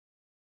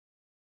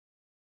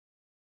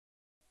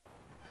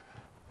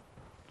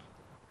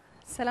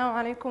Assalamu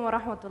alaikum wa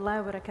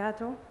rahmatullahi wa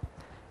barakatuh.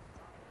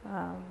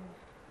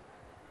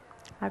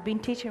 I've been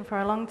teaching for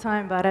a long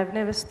time, but I've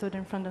never stood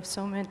in front of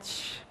so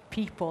much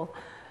people.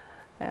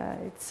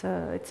 It's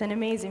an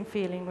amazing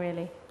feeling,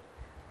 really.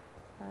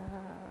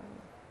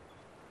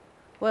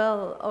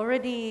 Well,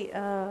 already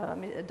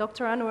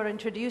Dr. Anwar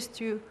introduced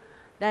you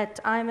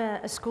that I'm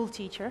a school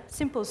teacher,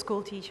 simple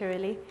school teacher,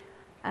 really.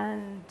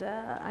 And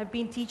I've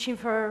been teaching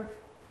for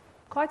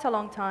quite a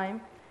long time.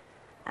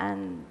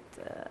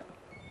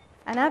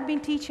 And I've been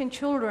teaching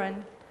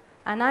children,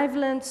 and I've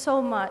learned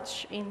so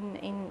much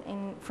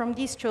from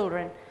these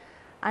children.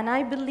 And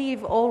I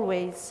believe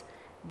always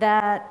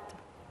that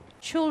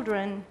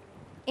children,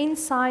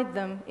 inside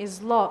them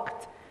is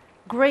locked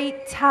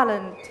great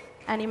talent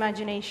and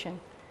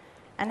imagination.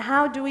 And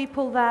how do we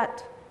pull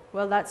that?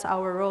 Well, that's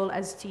our role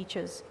as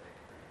teachers.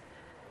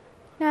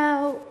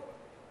 Now,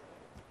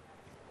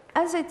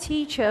 as a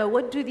teacher,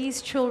 what do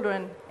these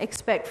children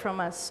expect from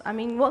us? I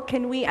mean, what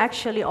can we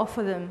actually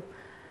offer them?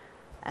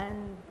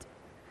 And,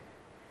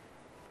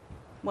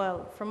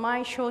 well, from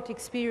my short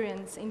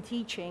experience in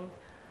teaching,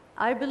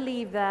 I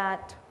believe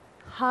that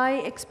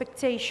high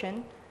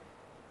expectation,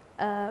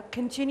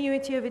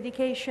 continuity of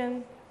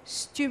education,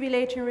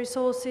 stimulating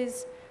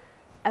resources,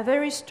 a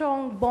very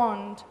strong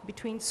bond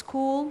between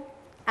school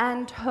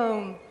and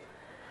home.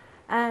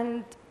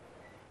 And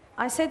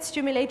I said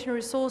stimulating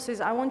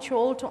resources, I want you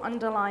all to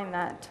underline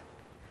that.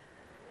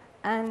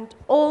 And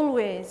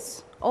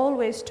always,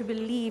 always to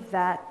believe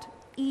that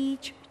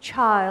each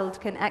child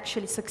can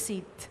actually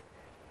succeed.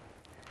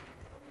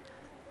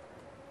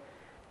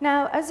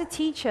 Now, as a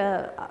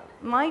teacher,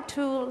 my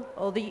tool,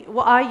 or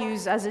what I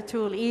use as a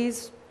tool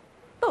is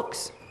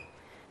books.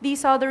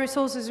 These are the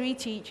resources we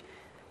teach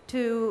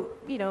to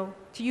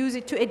use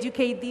it to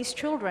educate these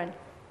children.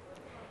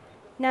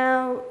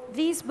 Now,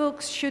 these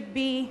books should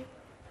be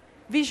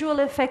visual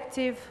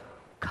effective,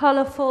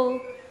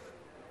 colorful,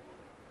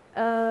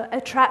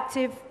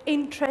 attractive,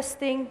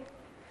 interesting.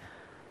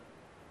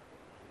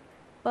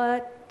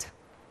 But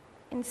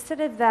instead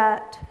of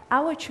that,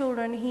 our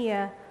children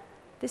here,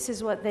 this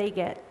is what they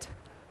get.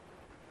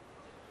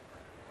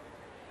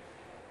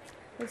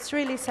 It's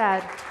really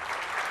sad.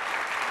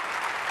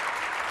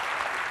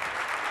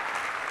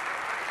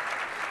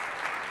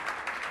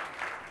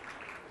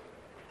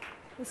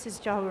 This is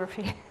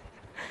geography.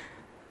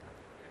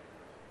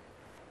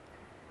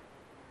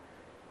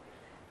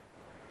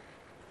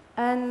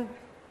 And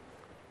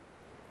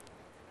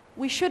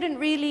we shouldn't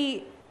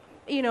really,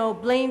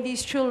 blame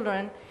these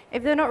children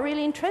if they're not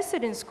really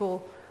interested in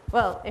school.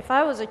 Well, if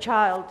I was a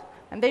child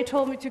and they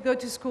told me to go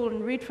to school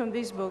and read from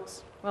these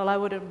books, well, I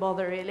wouldn't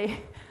bother,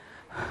 really.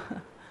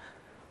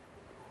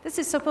 This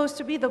is supposed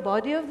to be the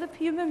body of the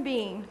human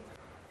being.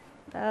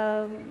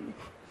 I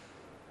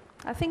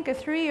think a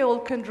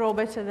 3-year-old can draw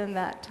better than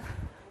that.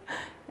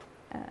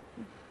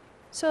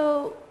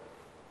 So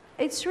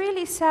it's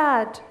really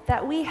sad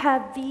that we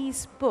have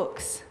these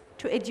books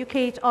to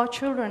educate our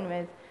children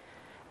with.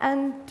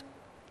 And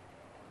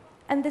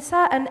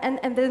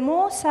the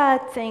more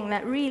sad thing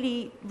that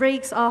really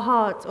breaks our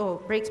heart, or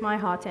breaks my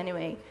heart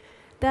anyway,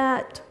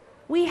 that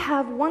we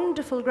have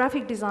wonderful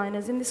graphic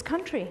designers in this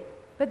country,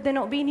 but they're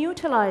not being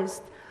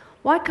utilized.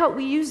 Why can't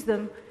we use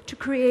them to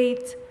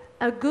create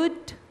a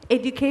good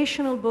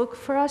educational book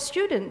for our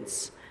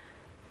students?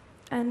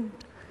 And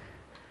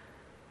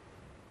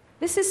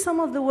this is some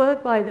of the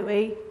work, by the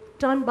way,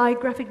 done by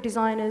graphic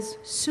designers,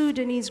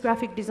 Sudanese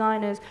graphic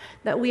designers,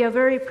 that we are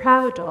very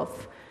proud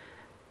of.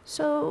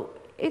 So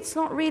it's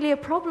not really a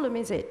problem,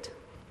 is it?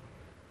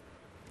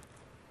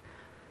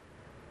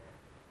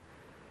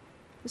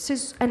 This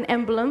is an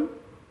emblem,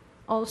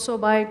 also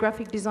by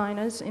graphic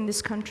designers in this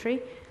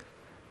country,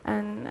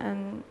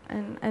 and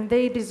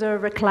they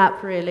deserve a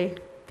clap, really,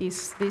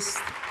 this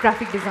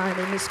graphic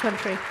designer in this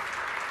country.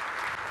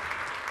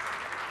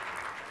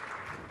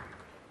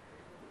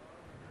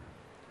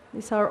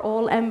 These are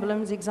all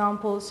emblems,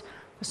 examples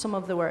for some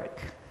of the work.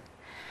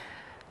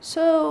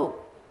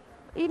 So,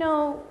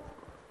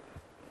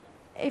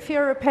 if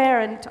you're a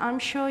parent, I'm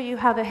sure you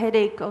have a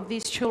headache of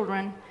these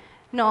children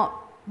not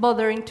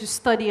bothering to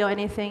study or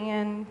anything,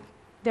 and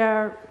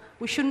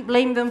we shouldn't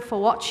blame them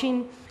for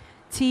watching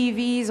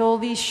TVs, all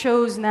these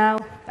shows now,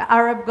 the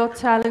Arab Got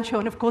Talent show,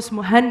 and of course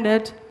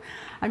Muhannad.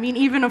 I mean,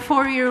 even a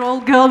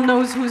 4-year-old girl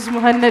knows who's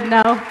Muhannad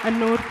now, and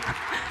Noor.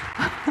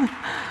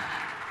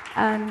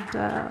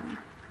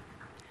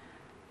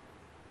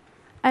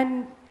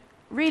 And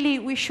really,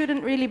 we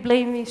shouldn't really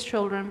blame these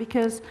children,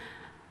 because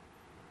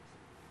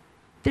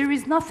there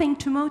is nothing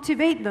to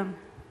motivate them.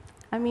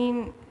 I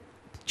mean,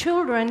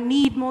 children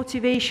need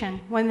motivation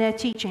when they're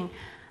teaching.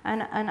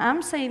 And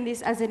I'm saying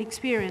this as an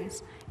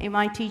experience in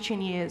my teaching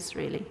years,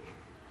 really.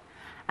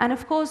 And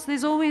of course,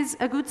 there's always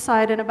a good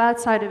side and a bad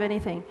side of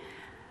anything.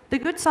 The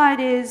good side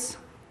is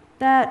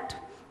that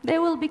they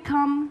will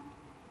become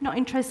not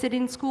interested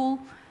in school,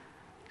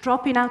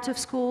 dropping out of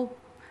school.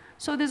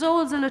 So there's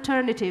always an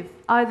alternative,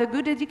 either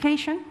good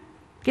education,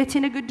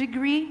 getting a good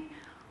degree,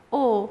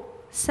 or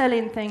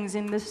selling things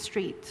in the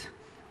street.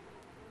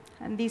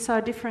 And these are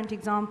different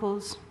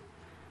examples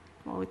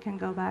Or we can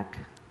go back.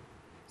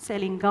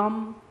 Selling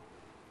gum,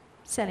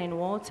 selling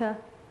water,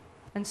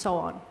 and so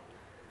on.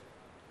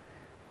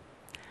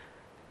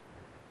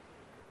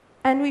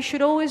 And we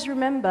should always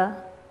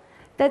remember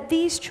that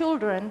these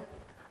children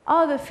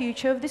are the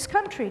future of this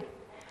country.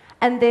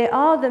 And they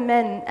are the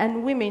men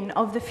and women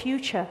of the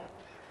future.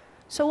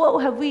 So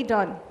what have we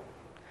done?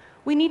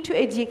 We need to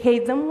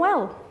educate them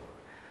well,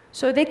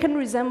 so they can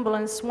resemble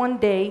us one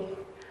day,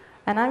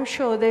 and I'm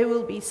sure they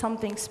will be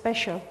something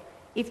special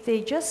if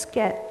they just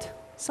get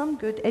some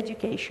good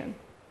education.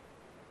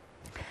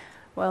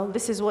 Well,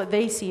 this is what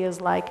they see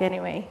us like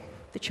anyway,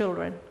 the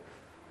children.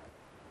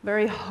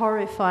 Very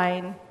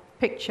horrifying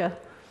picture.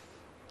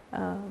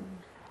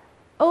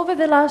 Over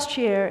the last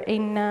year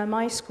in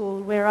my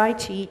school where I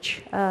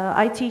teach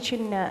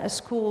in a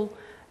school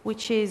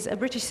which is a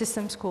British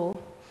system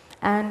school,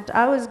 and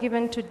I was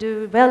given to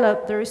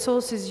develop the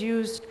resources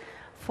used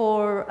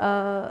for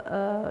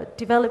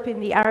developing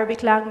the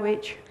Arabic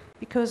language,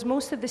 because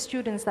most of the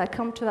students that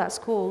come to that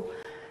school,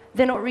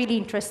 they're not really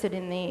interested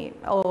in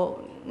or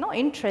not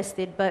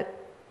interested,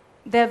 but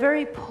they're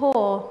very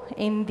poor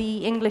in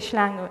the English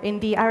language, in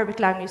the Arabic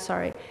language,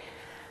 sorry.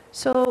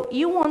 So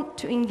you want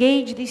to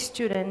engage these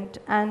students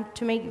and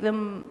to make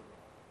them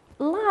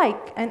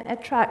like and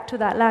attract to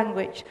that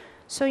language.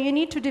 So you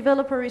need to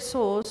develop a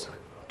resource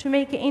to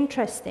make it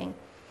interesting.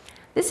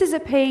 This is a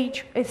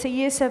page, it's a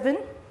year 7.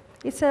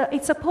 It's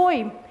a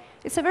poem.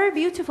 It's a very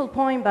beautiful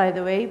poem, by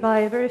the way, by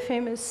a very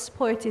famous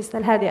poetess,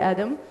 Al-Hadi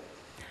Adam.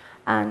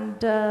 And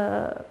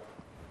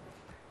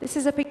this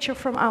is a picture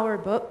from our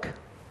book.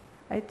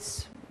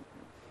 It's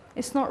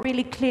not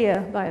really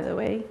clear, by the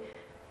way.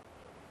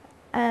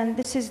 And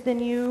this is the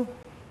new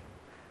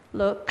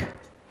look.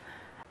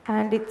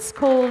 And it's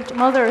called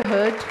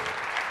Motherhood.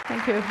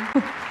 Thank you.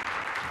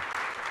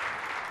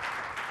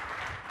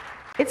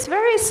 It's a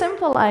very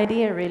simple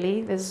idea,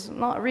 really. There's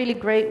not really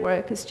great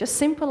work. It's just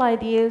simple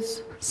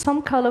ideas,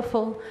 some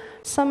colorful,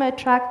 some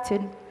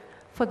attractive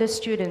for the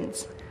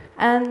students.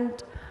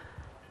 And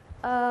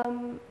I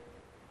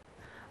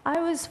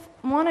was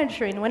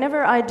monitoring,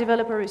 whenever I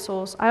develop a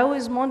resource, I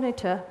always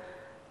monitor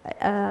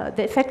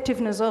the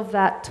effectiveness of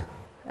that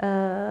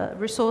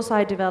resource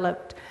I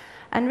developed.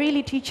 And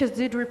really, teachers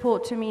did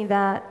report to me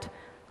that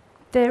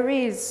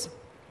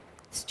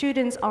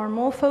students are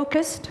more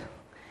focused,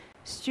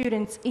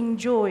 students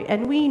enjoy,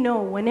 and we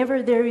know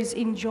whenever there is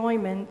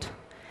enjoyment,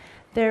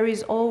 there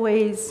is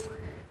always,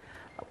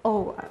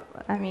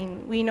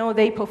 we know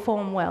they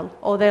perform well,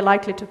 or they're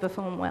likely to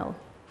perform well.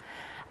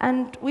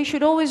 And we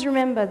should always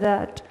remember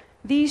that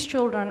these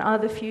children are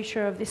the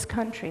future of this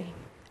country,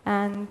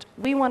 and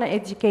we want to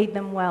educate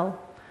them well.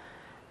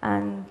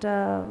 And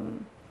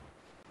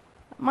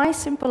my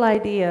simple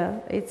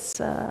idea, it's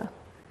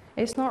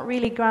not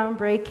really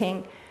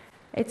groundbreaking.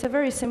 It's a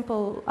very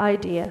simple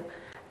idea.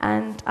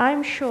 And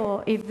I'm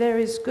sure if there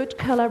is good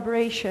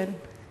collaboration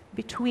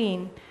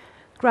between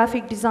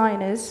graphic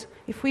designers,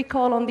 if we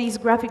call on these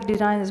graphic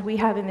designers we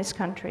have in this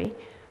country,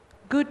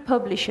 good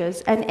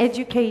publishers and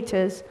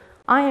educators,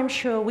 I am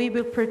sure we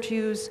will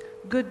produce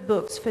good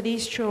books for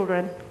these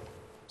children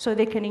so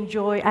they can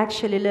enjoy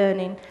actually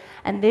learning,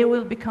 and they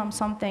will become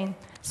something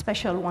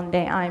special one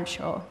day, I'm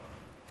sure.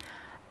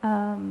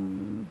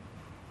 In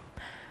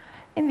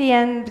the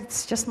end,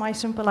 it's just my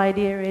simple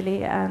idea,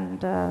 really,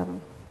 and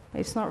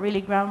it's not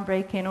really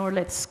groundbreaking, or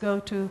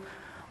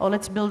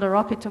let's build a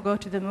rocket to go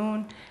to the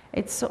moon.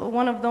 It's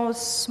one of those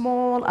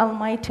small,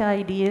 almighty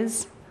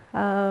ideas,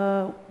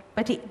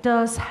 but it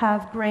does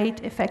have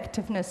great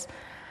effectiveness,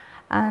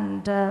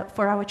 and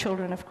for our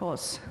children, of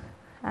course.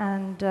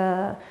 And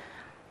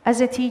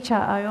as a teacher,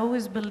 I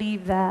always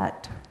believe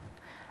that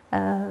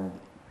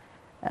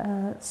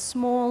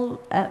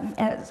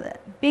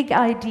big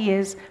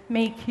ideas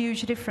make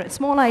huge difference.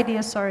 Small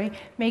ideas, sorry,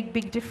 make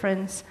big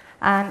difference.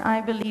 And I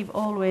believe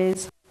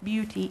always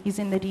beauty is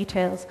in the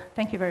details.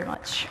 Thank you very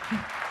much.